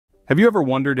Have you ever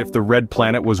wondered if the red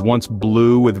planet was once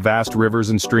blue with vast rivers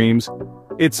and streams?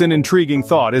 It's an intriguing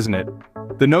thought, isn't it?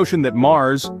 The notion that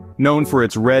Mars, known for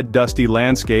its red, dusty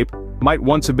landscape, might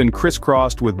once have been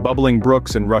crisscrossed with bubbling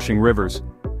brooks and rushing rivers.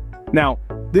 Now,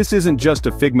 this isn't just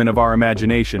a figment of our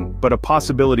imagination, but a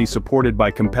possibility supported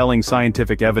by compelling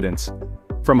scientific evidence.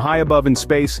 From high above in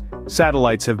space,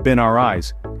 satellites have been our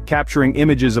eyes, capturing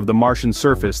images of the Martian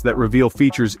surface that reveal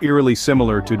features eerily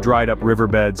similar to dried-up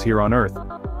riverbeds here on Earth.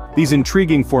 These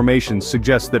intriguing formations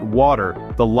suggest that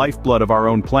water, the lifeblood of our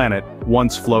own planet,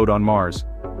 once flowed on Mars.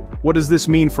 What does this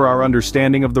mean for our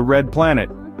understanding of the red planet?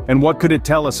 And what could it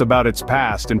tell us about its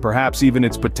past and perhaps even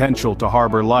its potential to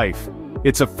harbor life?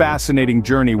 It's a fascinating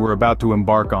journey we're about to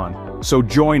embark on, so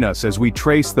join us as we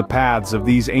trace the paths of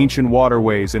these ancient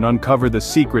waterways and uncover the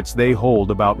secrets they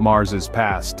hold about Mars's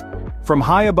past. From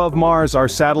high above Mars, our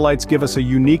satellites give us a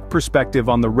unique perspective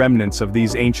on the remnants of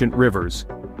these ancient rivers.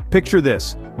 Picture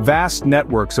this, vast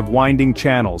networks of winding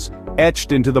channels,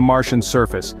 etched into the Martian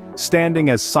surface, standing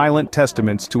as silent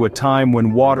testaments to a time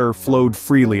when water flowed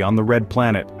freely on the red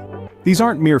planet. These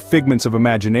aren't mere figments of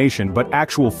imagination but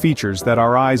actual features that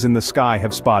our eyes in the sky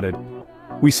have spotted.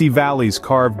 We see valleys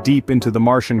carved deep into the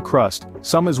Martian crust,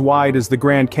 some as wide as the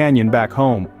Grand Canyon back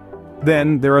home.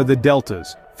 Then there are the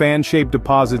deltas, fan-shaped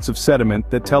deposits of sediment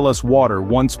that tell us water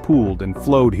once pooled and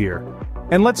flowed here.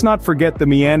 And let's not forget the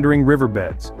meandering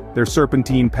riverbeds, their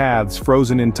serpentine paths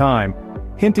frozen in time,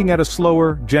 hinting at a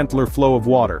slower, gentler flow of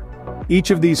water.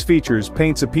 Each of these features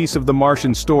paints a piece of the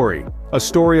Martian story, a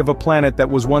story of a planet that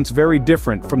was once very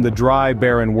different from the dry,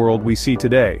 barren world we see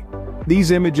today.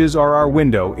 These images are our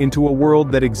window into a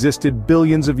world that existed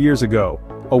billions of years ago,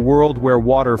 a world where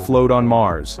water flowed on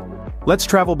Mars. Let's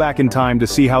travel back in time to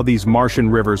see how these Martian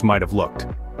rivers might have looked.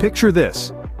 Picture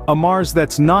this, a Mars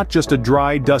that's not just a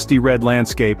dry, dusty red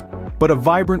landscape, but a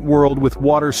vibrant world with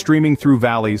water streaming through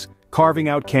valleys, carving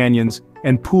out canyons,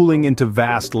 and pooling into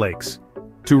vast lakes.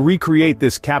 To recreate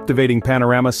this captivating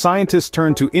panorama, scientists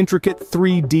turn to intricate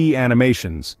 3D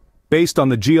animations. Based on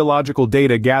the geological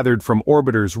data gathered from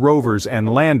orbiters, rovers,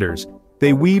 and landers,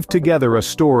 they weave together a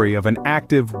story of an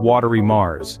active, watery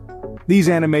Mars. These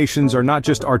animations are not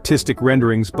just artistic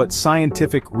renderings but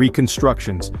scientific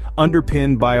reconstructions,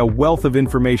 underpinned by a wealth of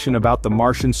information about the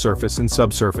Martian surface and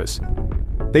subsurface.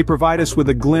 They provide us with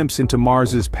a glimpse into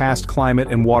Mars's past climate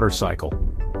and water cycle.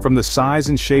 From the size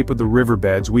and shape of the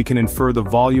riverbeds, we can infer the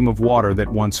volume of water that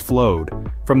once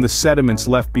flowed. From the sediments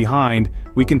left behind,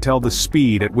 we can tell the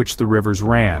speed at which the rivers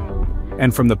ran.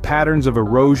 And from the patterns of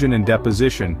erosion and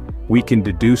deposition, we can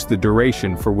deduce the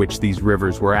duration for which these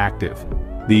rivers were active.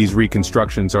 These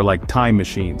reconstructions are like time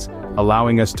machines,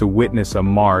 allowing us to witness a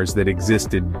Mars that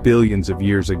existed billions of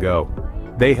years ago.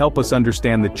 They help us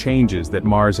understand the changes that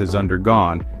Mars has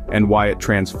undergone and why it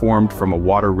transformed from a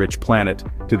water-rich planet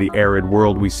to the arid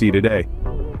world we see today.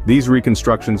 These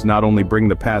reconstructions not only bring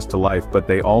the past to life, but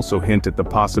they also hint at the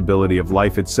possibility of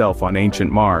life itself on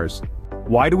ancient Mars.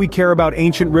 Why do we care about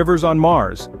ancient rivers on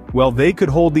Mars? Well, they could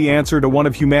hold the answer to one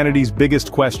of humanity's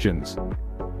biggest questions.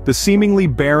 The seemingly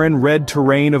barren red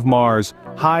terrain of Mars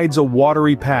hides a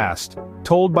watery past,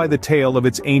 told by the tale of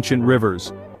its ancient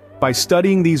rivers. By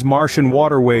studying these Martian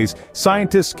waterways,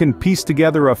 scientists can piece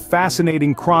together a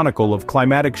fascinating chronicle of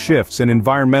climatic shifts and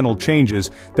environmental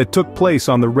changes that took place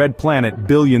on the red planet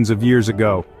billions of years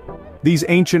ago. These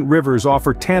ancient rivers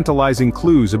offer tantalizing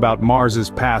clues about Mars's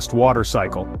past water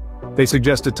cycle. They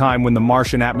suggest a time when the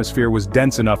Martian atmosphere was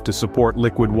dense enough to support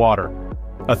liquid water.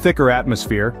 A thicker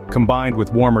atmosphere, combined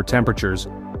with warmer temperatures,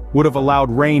 would have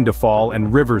allowed rain to fall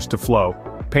and rivers to flow,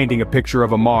 painting a picture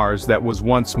of a Mars that was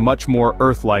once much more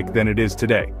Earth-like than it is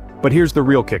today. But here's the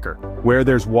real kicker. Where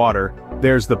there's water,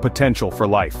 there's the potential for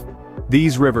life.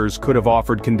 These rivers could have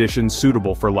offered conditions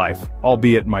suitable for life,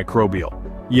 albeit microbial.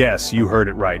 Yes, you heard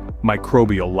it right,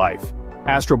 microbial life.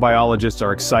 Astrobiologists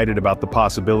are excited about the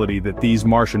possibility that these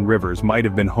Martian rivers might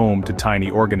have been home to tiny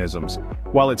organisms.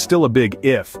 While it's still a big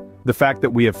if, the fact that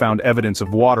we have found evidence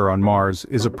of water on Mars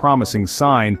is a promising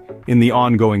sign in the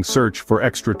ongoing search for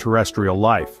extraterrestrial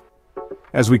life.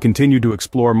 As we continue to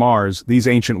explore Mars, these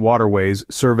ancient waterways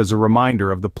serve as a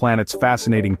reminder of the planet's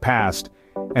fascinating past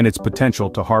and its potential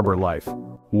to harbor life.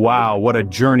 Wow, what a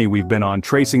journey we've been on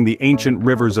tracing the ancient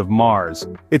rivers of Mars.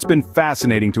 It's been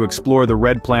fascinating to explore the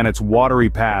red planet's watery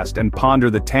past and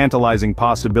ponder the tantalizing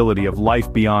possibility of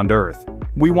life beyond Earth.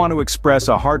 We want to express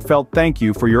a heartfelt thank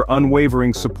you for your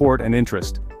unwavering support and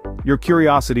interest. Your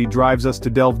curiosity drives us to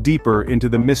delve deeper into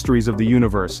the mysteries of the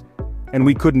universe, and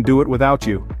we couldn't do it without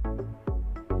you.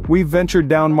 We've ventured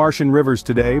down Martian rivers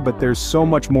today, but there's so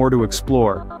much more to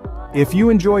explore. If you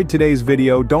enjoyed today's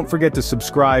video, don't forget to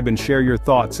subscribe and share your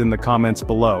thoughts in the comments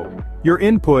below. Your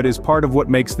input is part of what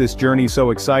makes this journey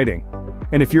so exciting.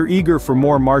 And if you're eager for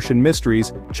more Martian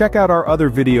mysteries, check out our other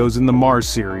videos in the Mars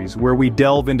series, where we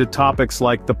delve into topics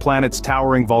like the planet's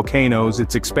towering volcanoes,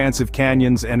 its expansive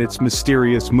canyons, and its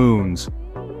mysterious moons.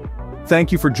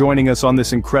 Thank you for joining us on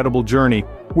this incredible journey.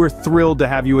 We're thrilled to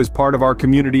have you as part of our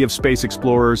community of space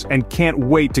explorers and can't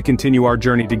wait to continue our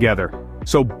journey together.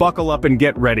 So buckle up and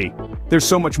get ready. There's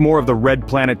so much more of the red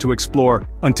planet to explore.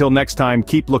 Until next time,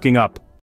 keep looking up.